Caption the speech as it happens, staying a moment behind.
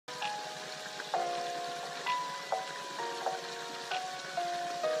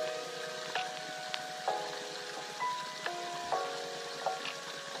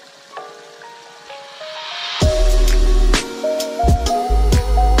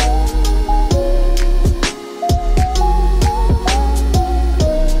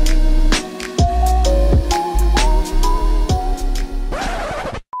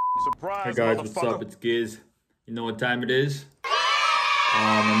guys, what's up? It's Giz. You know what time it is?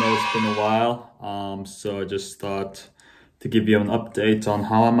 I know it's been a while, so I just thought to give you an update on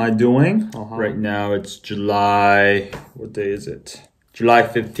how am I doing. Right now it's July, what day is it? July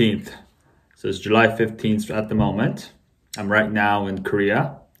 15th. So it's July 15th at the moment. I'm right now in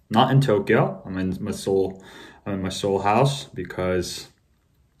Korea, not in Tokyo. I'm in my Seoul house because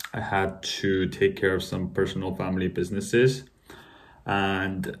I had to take care of some personal family businesses.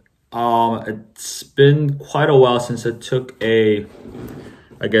 And it's been quite a while since I took my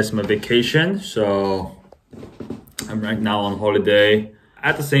vacation. So I'm right now on holiday.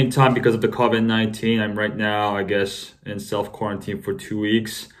 At the same time, because of the COVID-19, I'm right now, in self-quarantine for 2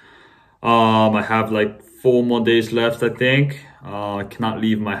 weeks. I have like 4 more days left, I think. I cannot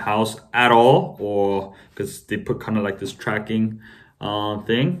leave my house at all, or because they put kind of like this tracking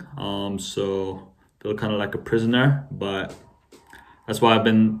thing. So feel kind of like a prisoner, but that's why I've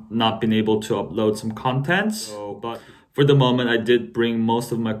not been able to upload some content. So, but for the moment, I did bring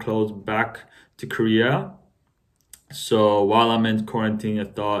most of my clothes back to Korea. So while I'm in quarantine, I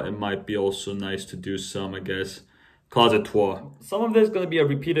thought it might be also nice to do some, closet tour. Some of this is going to be a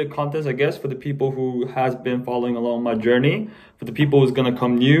repeated content, for the people who has been following along my journey. For the people who's going to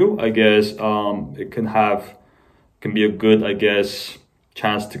come new, it can be a good,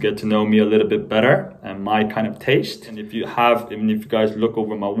 chance to get to know me a little bit better and my kind of taste. And if you guys look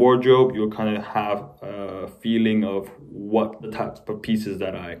over my wardrobe, you'll kind of have a feeling of what the types of pieces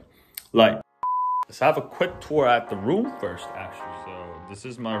that I like. Let's have a quick tour at the room first, actually. So this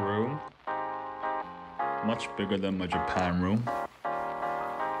is my room. Much bigger than my Japan room.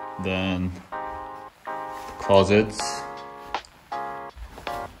 Then closets.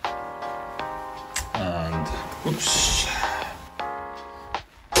 And oops.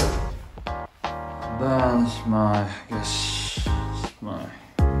 That's my restroom.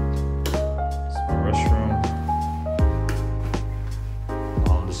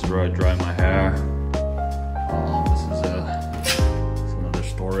 This is where I dry my hair. This is another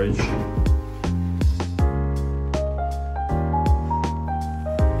storage.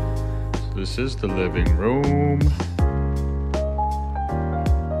 So this is the living room.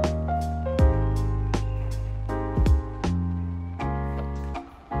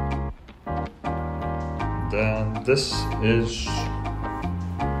 Then this is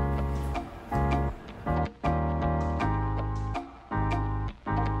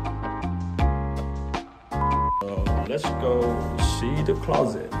let's go see the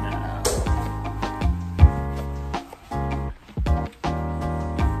closet now.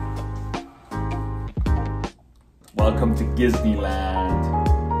 Welcome to Disneyland.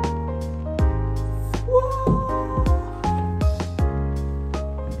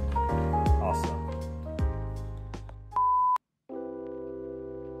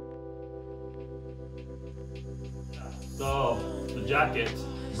 So, the jacket,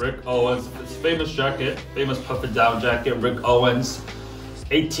 Rick Owens, it's famous jacket, famous puffed down jacket, Rick Owens,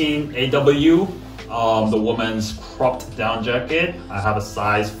 18 AW, the woman's cropped down jacket. I have a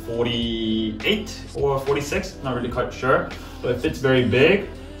size 48 or 46, not really quite sure, but it fits very big.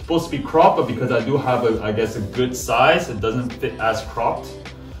 It's supposed to be cropped, but because I do have a good size, it doesn't fit as cropped.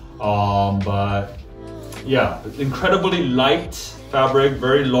 But yeah, incredibly light fabric,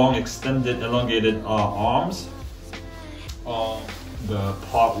 very long, extended, elongated arms. The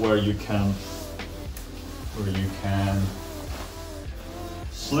part where you can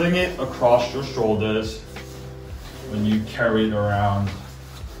sling it across your shoulders when you carry it around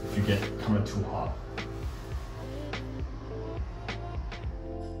if you get kind of too hot.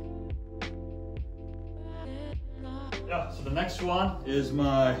 Yeah, so the next one is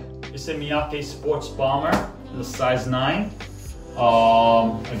my Issey Miyake sports bomber in the size 9.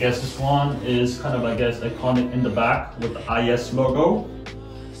 This one is kind of, iconic in the back with the IS logo.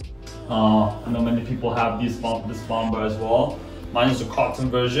 I know many people have this bomber as well. Mine is a cotton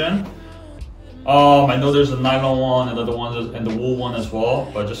version. I know there's a nylon one, another one, and the wool one as well.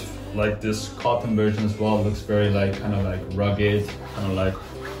 But just like this cotton version as well, it looks very rugged, kind of like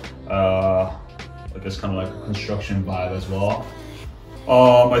a construction vibe as well.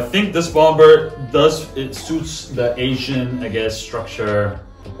 I think this bomber suits the Asian, structure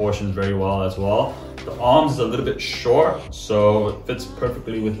proportions very well as well. The arms is a little bit short, so it fits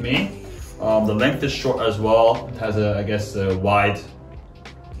perfectly with me. The length is short as well. It has a wide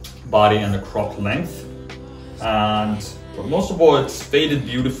body and a cropped length. But most of all, it's faded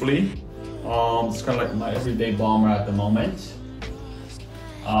beautifully. It's kind of like my everyday bomber at the moment.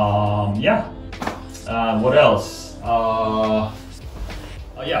 What else?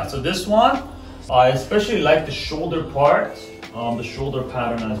 Yeah, so this one, I especially like the shoulder part. The shoulder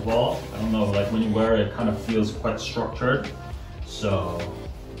pattern as well. I don't know, like when you wear it, it kind of feels quite structured. So,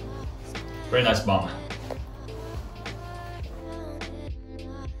 very nice bomber.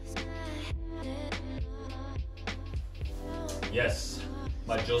 Yes,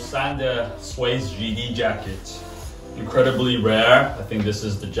 my Jonsson Suez GD jacket. Incredibly rare. I think this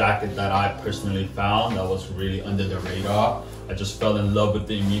is the jacket that I personally found that was really under the radar. I just fell in love with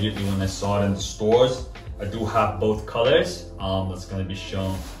it immediately when I saw it in the stores. I do have both colors. That's going to be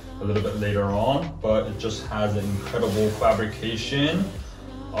shown a little bit later on, but it just has an incredible fabrication,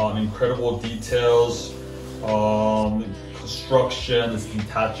 incredible details, construction. It's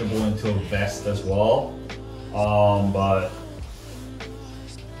detachable into a vest as well. But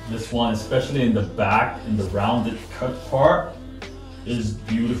this one, especially in the back, in the rounded cut part, is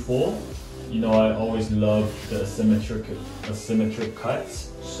beautiful. You know, I always love the asymmetric cuts.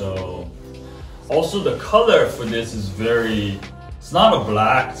 So, also the color for this is it's not a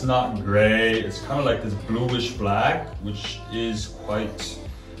black, it's not gray, it's kind of like this bluish black, which is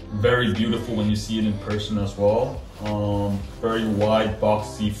very beautiful when you see it in person as well. Very wide,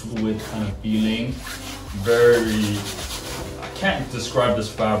 boxy, fluid kind of feeling. I can't describe this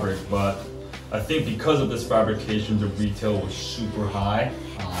fabric, but I think because of this fabrication, the retail was super high.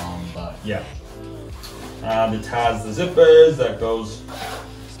 But yeah, and it has the zippers that goes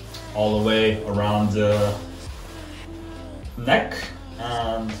all the way around the neck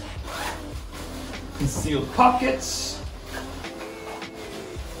and concealed pockets.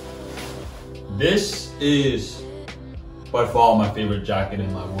 This is by far my favorite jacket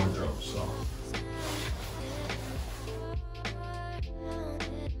in my wardrobe. So.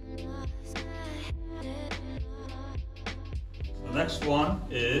 The next one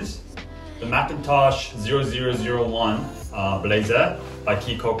is the Mackintosh 0001 blazer by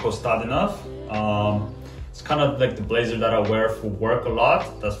Kiko Kostadinov. It's kind of like the blazer that I wear for work a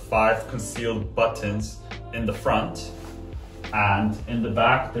lot. There's 5 concealed buttons in the front, and in the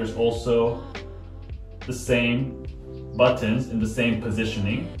back there's also the same buttons in the same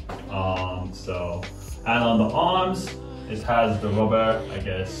positioning. And on the arms it has the rubber, I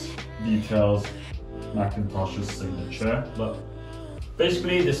guess, details, Mackintosh's signature. But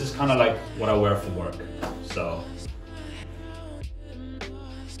basically this is kind of like what I wear for work. So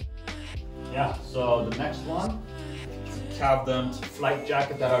yeah, so the next one is a cab-domed flight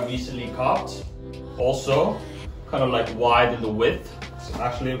jacket that I recently copped. Also kind of like wide in the width. It's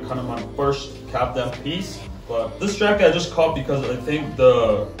actually kind of my first cab-domed piece. But this jacket I just copped because I think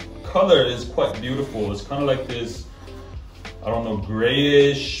the color is quite beautiful. It's kind of like this, I don't know,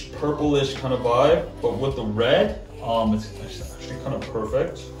 grayish, purplish kind of vibe, but with the red, it's actually kind of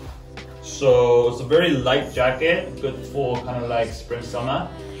perfect. So it's a very light jacket, good for kind of like spring, summer.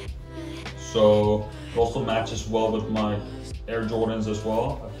 So it also matches well with my Air Jordans as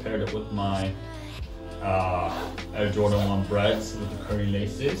well. I paired it with my Air Jordan 1 Breads with the curry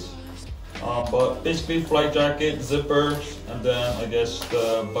laces. But basically flight jacket, zippers, and then I guess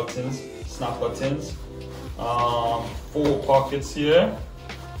the buttons, snap buttons. 4 pockets here,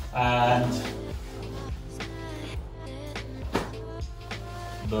 and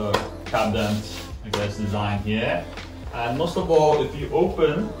the cab-domed, I guess, design here. And most of all, if you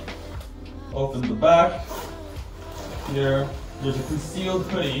open the back here, there's a concealed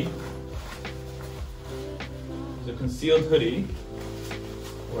hoodie. There's a concealed hoodie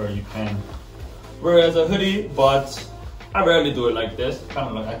where you can wear it as a hoodie, but I rarely do it like this. I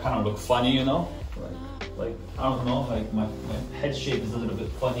kind of look funny, you know. Like I don't know, like my head shape is a little bit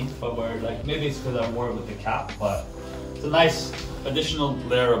funny if I wear it. Like maybe it's because I wore it with the cap, but it's a nice additional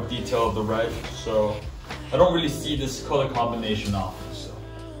layer of detail of the red. So I don't really see this color combination often. So.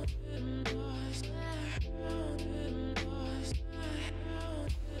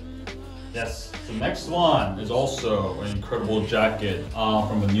 Yes, the next one is also an incredible jacket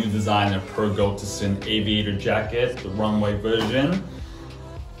from a new designer per Gotesson Aviator jacket, the runway version.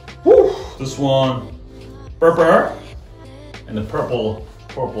 Whew, this one, purple, and the purple,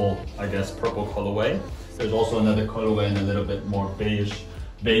 I guess, purple colorway. There's also another colorway in a little bit more beigeish,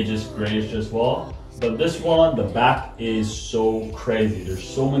 grayish as well. But this one, the back is so crazy. There's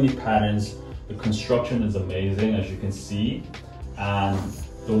so many patterns. The construction is amazing, as you can see. And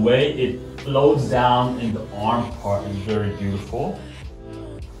the way it flows down in the arm part is very beautiful.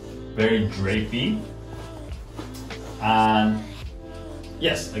 Very drapey. And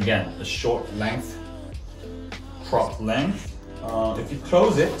yes, again, a short length, cropped length. If you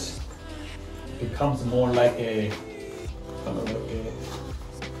close it, it becomes more like a,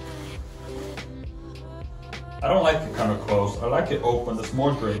 I don't like it kind of closed. I like it open, it's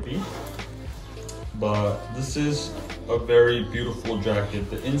more drapey. But this is a very beautiful jacket.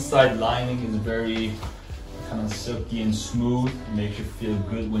 The inside lining is very kind of silky and smooth. It makes you feel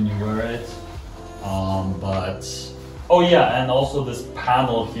good when you wear it. Oh yeah, and also this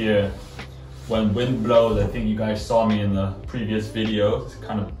panel here, when wind blows, I think you guys saw me in the previous video, it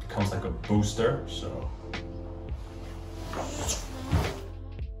kind of becomes like a booster, so.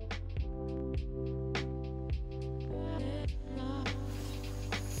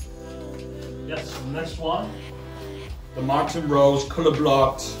 Yes, the next one, the Martine Rose color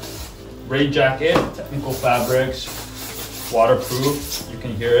blocked raid jacket, technical fabrics, waterproof, you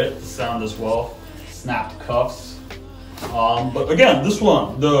can hear it, the sound as well, snap cuffs. But again, this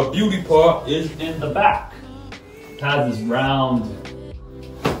one, the beauty part is in the back. It has this round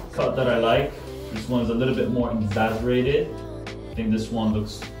cut that I like. This one is a little bit more exaggerated. I think this one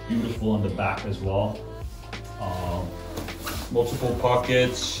looks beautiful on the back as well. Multiple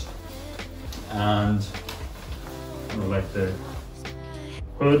pockets, and I like the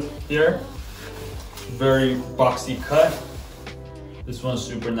hood here. Very boxy cut. This one's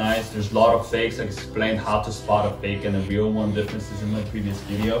super nice. There's a lot of fakes. I explained how to spot a fake and a real one differences in my previous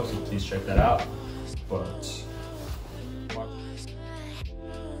video, so please check that out. But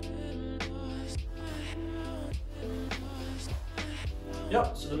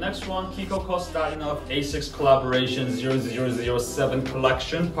yep, so the next one, Kiko Kostadinov Asics collaboration 0007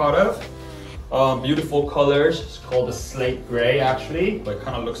 collection, part of. Beautiful colors. It's called a slate gray actually, but it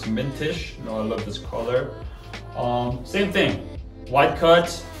kind of looks mintish. You know, I love this color. Same thing. Wide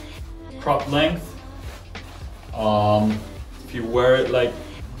cut, crop length. If you wear it like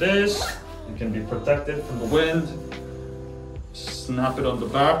this, you can be protected from the wind. Snap it on the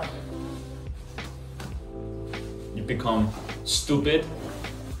back. You become stupid.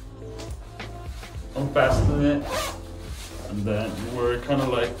 Unfasten it. And then you wear it kind of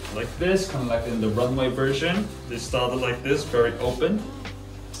like this, kind of like in the runway version. They started like this, very open.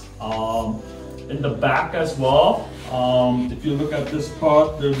 In the back as well, if you look at this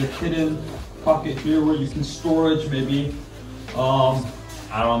part, there's a hidden pocket here where you can storage maybe, I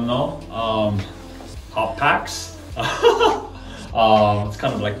don't know, hot packs. It's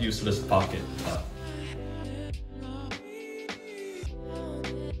kind of like useless pocket.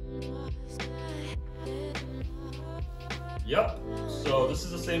 Yep, so this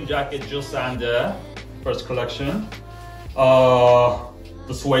is the same jacket Jonsson first collection.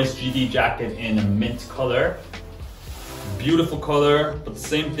 The Suez GD jacket in a mint color. Beautiful color, but the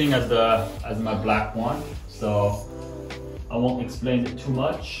same thing as my black one. So I won't explain it too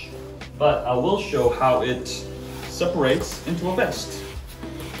much, but I will show how it separates into a vest.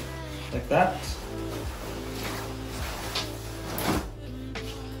 Like that.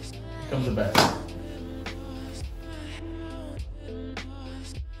 Comes a vest.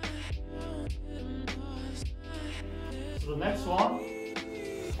 So the next one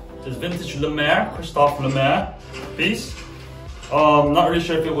is vintage Lemaire, Christophe Lemaire piece. Not really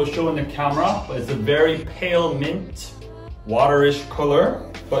sure if it will show in the camera, but it's a very pale mint, waterish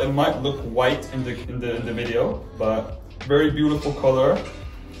color, but it might look white in the video, but very beautiful color.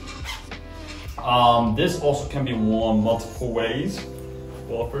 This also can be worn multiple ways.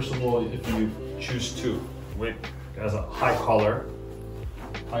 Well, first of all, if you choose to, it has a high collar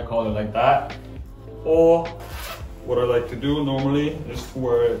like that, or what I like to do normally is to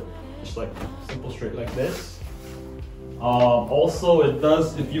wear it just like simple straight like this. Also, it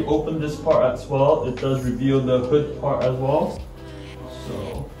does, if you open this part as well, it does reveal the hood part as well.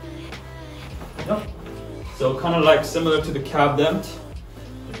 So, yep. So kind of like similar to the cab Empt,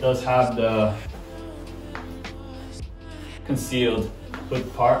 it does have the concealed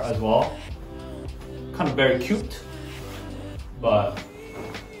hood part as well. Kind of very cute, but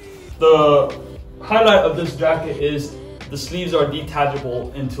the highlight of this jacket is the sleeves are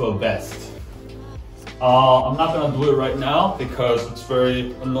detachable into a vest. I'm not gonna do it right now because it's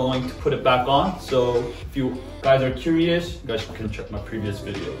very annoying to put it back on. So if you guys are curious, you guys can check my previous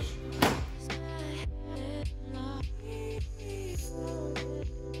videos.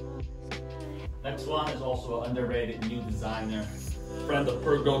 Next one is also an underrated new designer. Friend of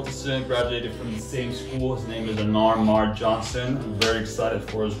Gotesson, graduated from the same school. His name is Arnar Jonsson. I'm very excited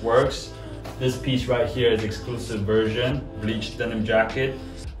for his works. This piece right here is exclusive version, bleached denim jacket.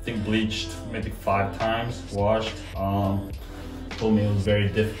 I think bleached maybe 5 times, washed. Told me it was very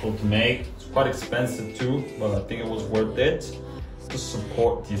difficult to make. It's quite expensive too, but I think it was worth it to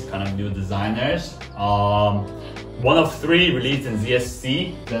support these kind of new designers. One of 3 released in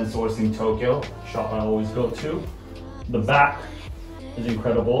ZSC, then sourcing Tokyo, shop I always go to. The back is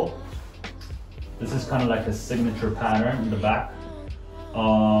incredible. This is kind of like a signature pattern in the back,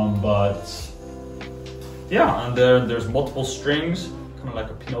 but yeah, and then there's multiple strings, kind of like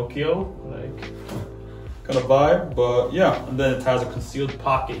a Pinocchio, like kind of vibe. But yeah, and then it has a concealed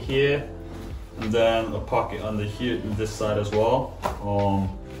pocket here, and then a pocket under here on this side as well.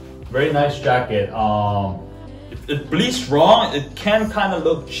 Very nice jacket. It bleached wrong. It can kind of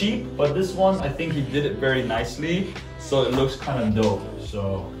look cheap, but this one I think he did it very nicely, so it looks kind of dope.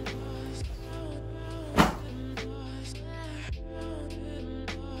 So.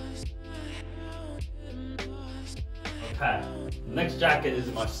 Okay, next jacket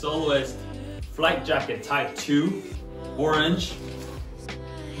is my Soloist Flight Jacket Type 2, orange.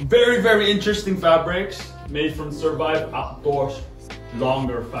 Very, very interesting fabrics, made from Survive Outdoors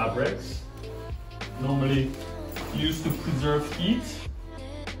longer fabrics. Normally used to preserve heat.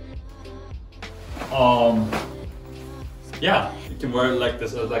 Yeah, you can wear it like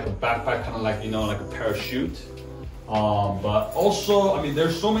this as like a backpack, kind of like, you know, like a parachute. But also, I mean,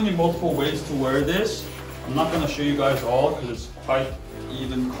 there's so many multiple ways to wear this. I'm not gonna show you guys all because it's quite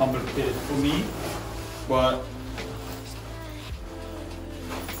even complicated for me. But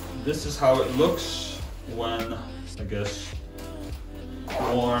this is how it looks when, I guess,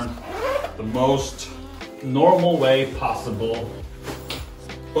 worn the most normal way possible.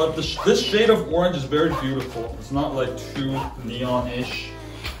 But this shade of orange is very beautiful. It's not like too neon-ish,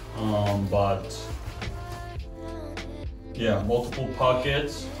 but yeah, multiple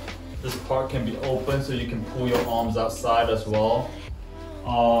pockets. This part can be open so you can pull your arms outside as well.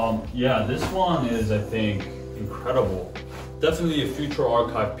 Yeah, this one is, I think, incredible. Definitely a future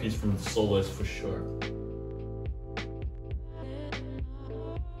archive piece from the Soloist for sure.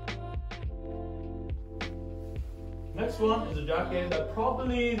 Next one is a jacket that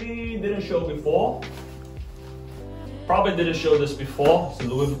probably didn't show before. Probably didn't show this before. It's a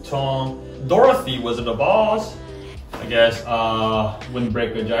Louis Vuitton Dorothy Wizard of Oz, I guess,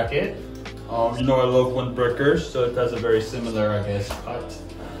 windbreaker jacket. You know I love windbreakers, so it has a very similar, I guess, cut.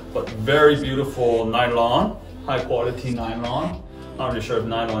 But very beautiful nylon, high quality nylon. Not really sure if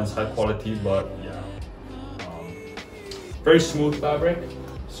nylon is high quality, but yeah. Very smooth fabric,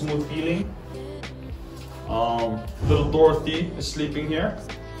 smooth feeling. Little Dorothy is sleeping here.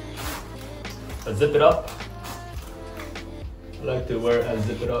 I zip it up. I like to wear it and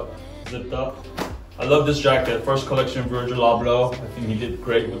zip it up, zipped up. I love this jacket. First collection, Virgil Abloh. I think he did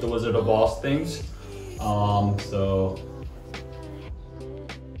great with the Wizard of Oz things.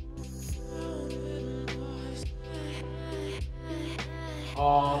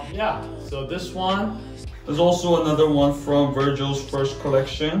 Yeah, so this one is also another one from Virgil's first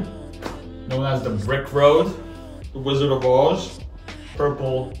collection, known as the Brick Road, the Wizard of Oz.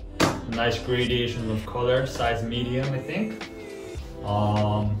 Purple, nice gradation of color, size medium, I think.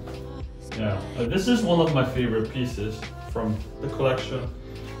 Yeah, this is one of my favorite pieces from the collection.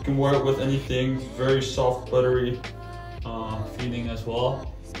 You can wear it with anything, very soft, buttery feeling as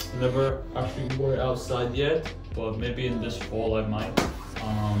well. Never actually wore it outside yet, but maybe in this fall I might.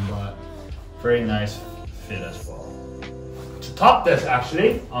 But very nice fit as well. To top this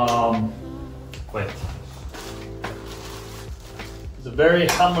actually, wait. It's a very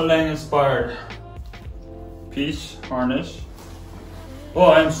Hamelang inspired piece, harness. Oh,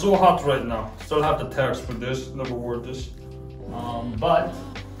 I am so hot right now. Still have the tears for this, never wore this. But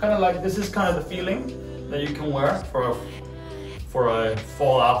kind of like, this is kind of the feeling that you can wear for a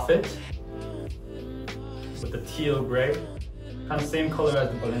fall outfit. With the teal gray. Kind of same color as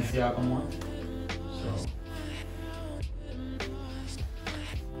the Balenciaga one. So.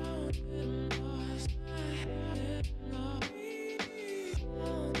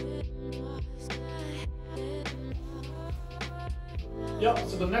 Yep,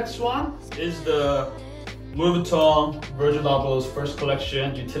 so the next one is the Louis Vuitton Virgil Abloh's first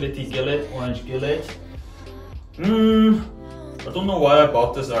collection, Utility Gillet, Orange Gillet. I don't know why I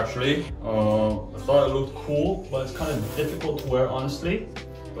bought this actually. I thought it looked cool, but it's kind of difficult to wear honestly.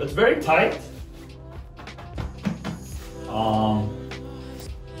 But it's very tight.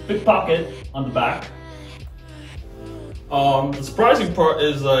 Big pocket on the back. The surprising part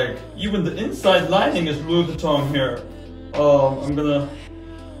is like, even the inside lining is Louis Vuitton here.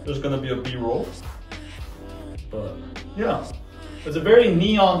 There's gonna be a B-roll. But yeah, it's a very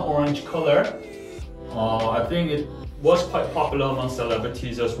neon orange color. I think it was quite popular among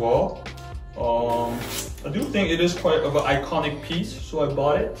celebrities as well. I do think it is quite of an iconic piece, so I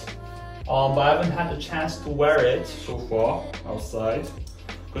bought it. But I haven't had the chance to wear it so far outside.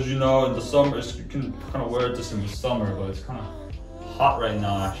 Because you know, in the summer, you can kind of wear this in the summer, but it's kind of hot right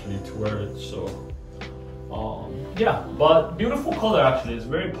now actually to wear it, so. Yeah, but beautiful color actually, it's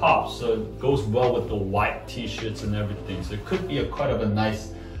very pop, so it goes well with the white t-shirts and everything. So it could be quite of a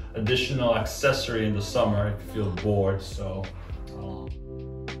nice additional accessory in the summer if you feel bored. So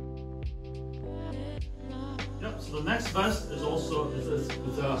yep, so the next vest is also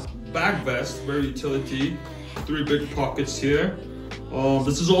it's a bag vest, very utility. 3 big pockets here.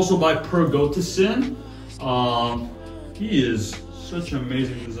 This is also by Gotesson. He is such an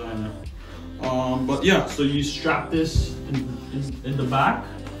amazing designer. But yeah, so you strap this in the back.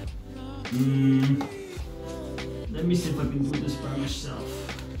 Let me see if I can do this by myself.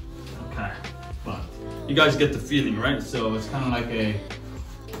 Okay, but you guys get the feeling, right? So it's kind of like a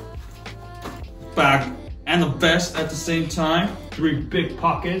bag and a vest at the same time. 3 big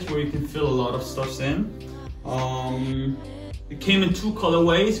pockets where you can fill a lot of stuff in. It came in 2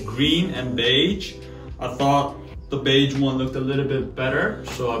 colorways, green and beige. I thought the beige one looked a little bit better,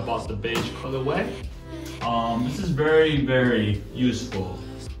 so I bought the beige colorway. This is very, very useful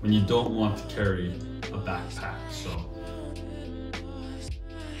when you don't want to carry a backpack. So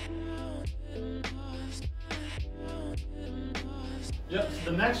yep,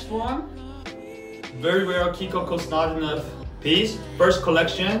 so the next one, very rare Kiko Kostadinov piece, first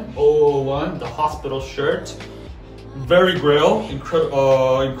collection, 001, the hospital shirt. Very grail,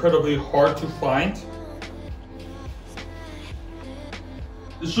 incredibly hard to find.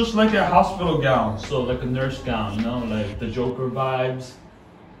 It's just like a hospital gown, so like a nurse gown, you know, like the Joker vibes,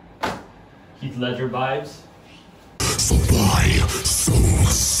 Heath Ledger vibes. So why so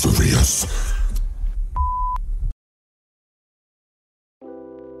serious?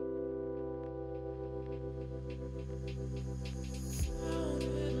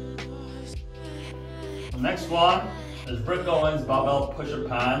 The next one is Rick Owens Babel push-up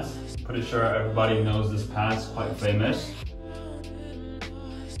pants. Pretty sure everybody knows this pants, quite famous.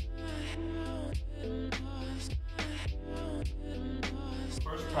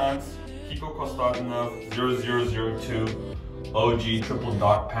 First pants, Kiko Kostadinov 0002 OG triple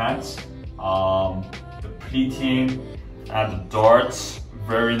dart pants. The pleating and the darts,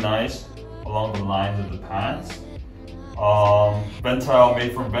 very nice along the lines of the pants. Ventile,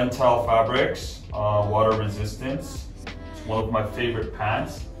 made from Ventile fabrics, water resistance. It's one of my favorite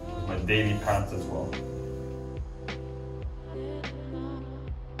pants, my daily pants as well.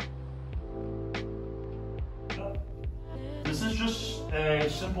 This is just a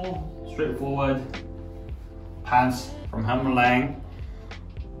simple, straightforward pants from Helmut.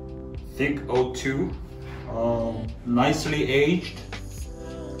 Thick 02, nicely aged,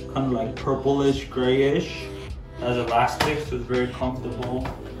 kind of like purplish, grayish. Has elastic, so it's very comfortable.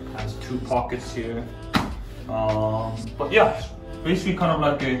 Has 2 pockets here. But yeah, it's basically kind of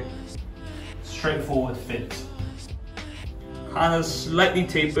like a straightforward fit. Kind of slightly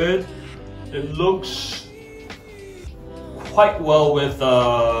tapered. It looks quite well with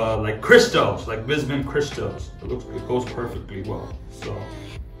like crystals, like Bismuth crystals. It goes perfectly well. So.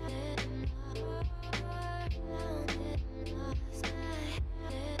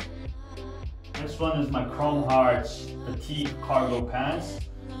 Next one is my Chrome Hearts Petite Cargo Pants.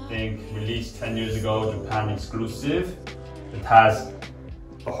 I think released 10 years ago, Japan exclusive. It has,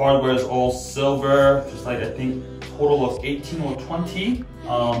 the hardware is all silver, just like I think total of 18 or 20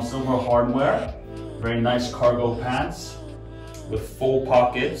 silver hardware. Very nice cargo pants with full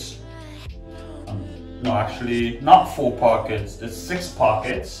pockets. No, actually not full pockets, it's 6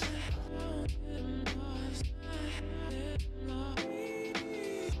 pockets.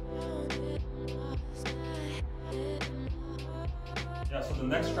 Yeah, so the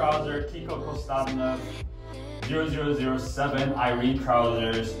next trouser, Kiko Kostadinov 0007 Irene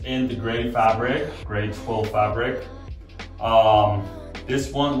trousers in the gray fabric, gray twill fabric.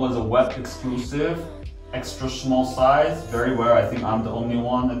 This one was a web exclusive, extra small size, very rare. I think I'm the only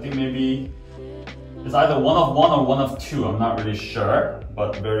one. I think maybe it's either 1 of 1 or 1 of 2. I'm not really sure,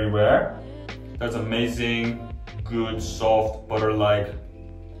 but very rare. There's amazing, good, soft, butter-like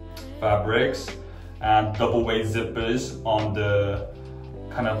fabrics and double weight zippers on the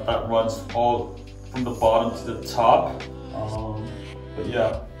kind of that runs all from the bottom to the top. But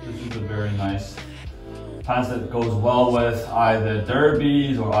yeah, this is a very nice pants that goes well with either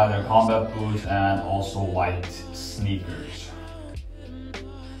derbies or either combat boots and also white sneakers.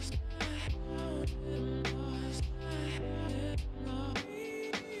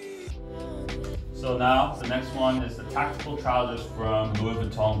 So now the next one is the tactical trousers from Louis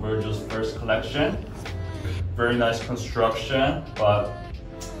Vuitton Virgil's first collection. Very nice construction, but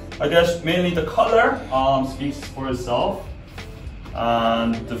I guess mainly the color speaks for itself.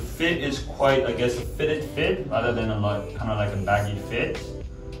 And the fit is quite, I guess, a fitted fit rather than a kind of like a baggy fit.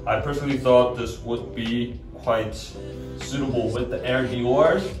 I personally thought this would be quite suitable with the Air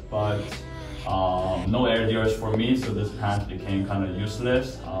Dior's, but No air deers for me, so this pants became kind of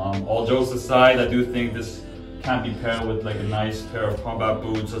useless. All jokes aside, I do think this can be paired with like a nice pair of combat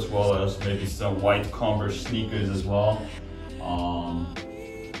boots, as well as maybe some white Converse sneakers as well.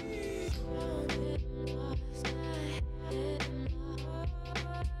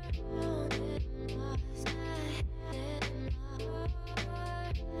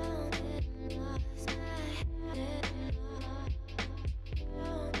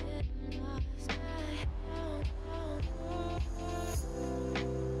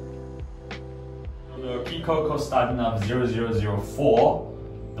 The Kiko Kostadinov 0004,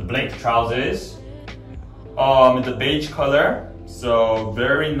 the Bleached trousers, in the beige color. So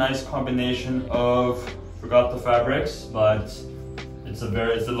very nice combination of, forgot the fabrics, but it's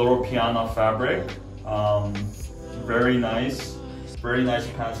a Loro Piana fabric. Very nice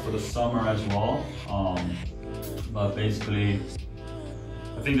pants for the summer as well. But basically,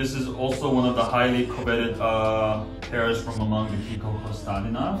 I think this is also one of the highly coveted pairs from among the Kiko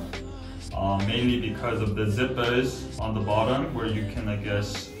Kostadinov. Mainly because of the zippers on the bottom, where you can, I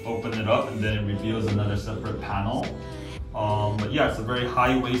guess, open it up and then it reveals another separate panel. But yeah, it's a very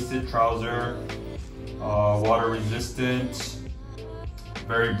high-waisted trouser, water resistant,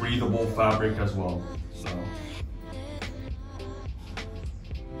 very breathable fabric as well. So.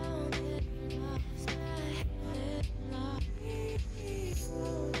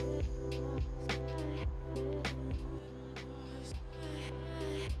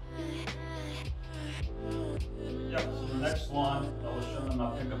 Next one that was shown in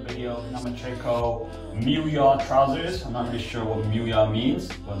my pickup video, Namacheko Muuyaw trousers. I'm not really sure what Muuyaw means,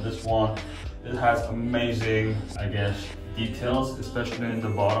 but this one, it has amazing, I guess, details, especially in the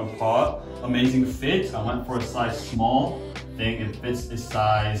bottom part. Amazing fit. I went for a size small. I think it fits the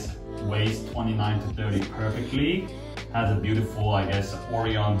size waist 29 to 30 perfectly. Has a beautiful, I guess,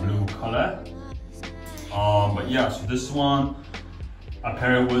 Orion blue color. But yeah, so this one I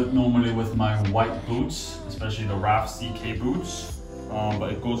pair it with normally with my white boots, especially the Raf CK boots.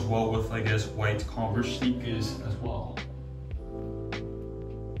 But it goes well with, I guess, white Converse sneakers as well.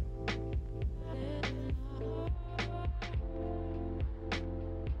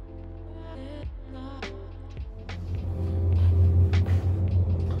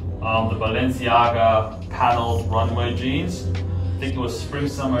 The Balenciaga paddled runway jeans. I think it was spring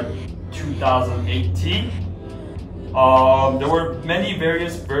summer 2018. There were many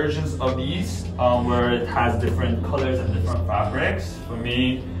various versions of these where it has different colors and different fabrics. For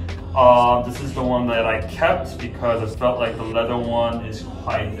me, this is the one that I kept because it felt like the leather one is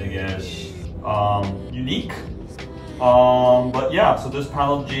quite, I guess, unique. But yeah, so this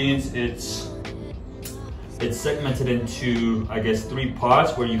panel jeans, it's segmented into, I guess, 3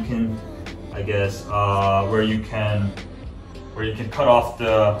 parts where you can, I guess, where you can cut off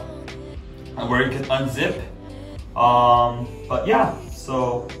the, where you can unzip. But yeah,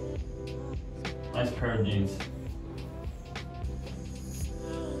 so nice pair of jeans.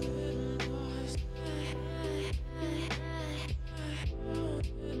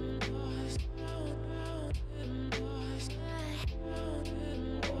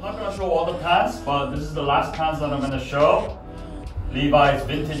 I'm not gonna show all the pants, but this is the last pants that I'm gonna show. Levi's,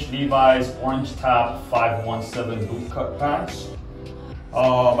 vintage Levi's orange tap 517 boot cut pants.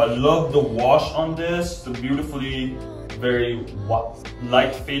 I love the wash on this, the beautifully very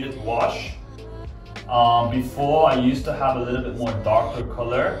light faded wash. Before I used to have a little bit more darker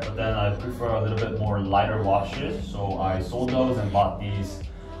color, but then I prefer a little bit more lighter washes, so I sold those and bought these,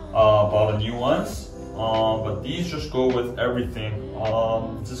 bought the new ones. But these just go with everything.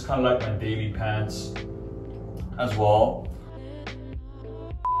 It's just kind of like my daily pants as well.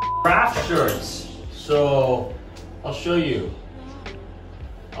 Craft shirts, so I'll show you.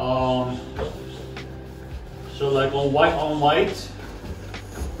 So like on white,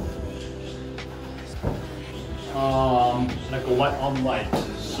 like a white on white.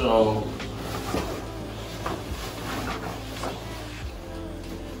 So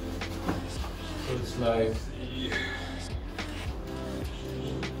it's like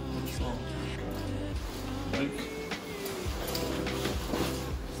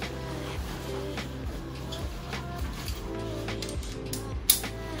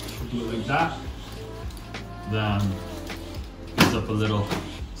do it like that, then gives up a little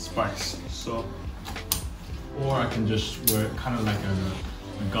spice. So, or I can just wear it kind of like a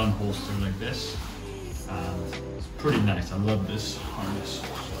gun holster like this, and it's pretty nice. I love this harness. So.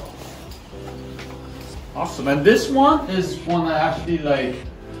 Awesome. And this one is one I actually like.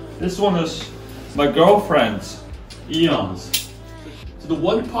 This one is my girlfriend's, Eon's. So the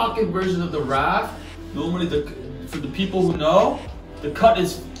one pocket version of the Raf, normally for the people who know, the cut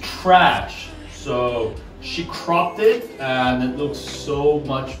is trash. So she cropped it and it looks so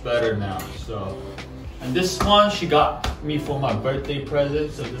much better now. So, and this one she got me for my birthday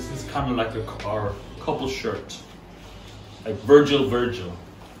present. So this is kind of like our couple shirt, like Virgil.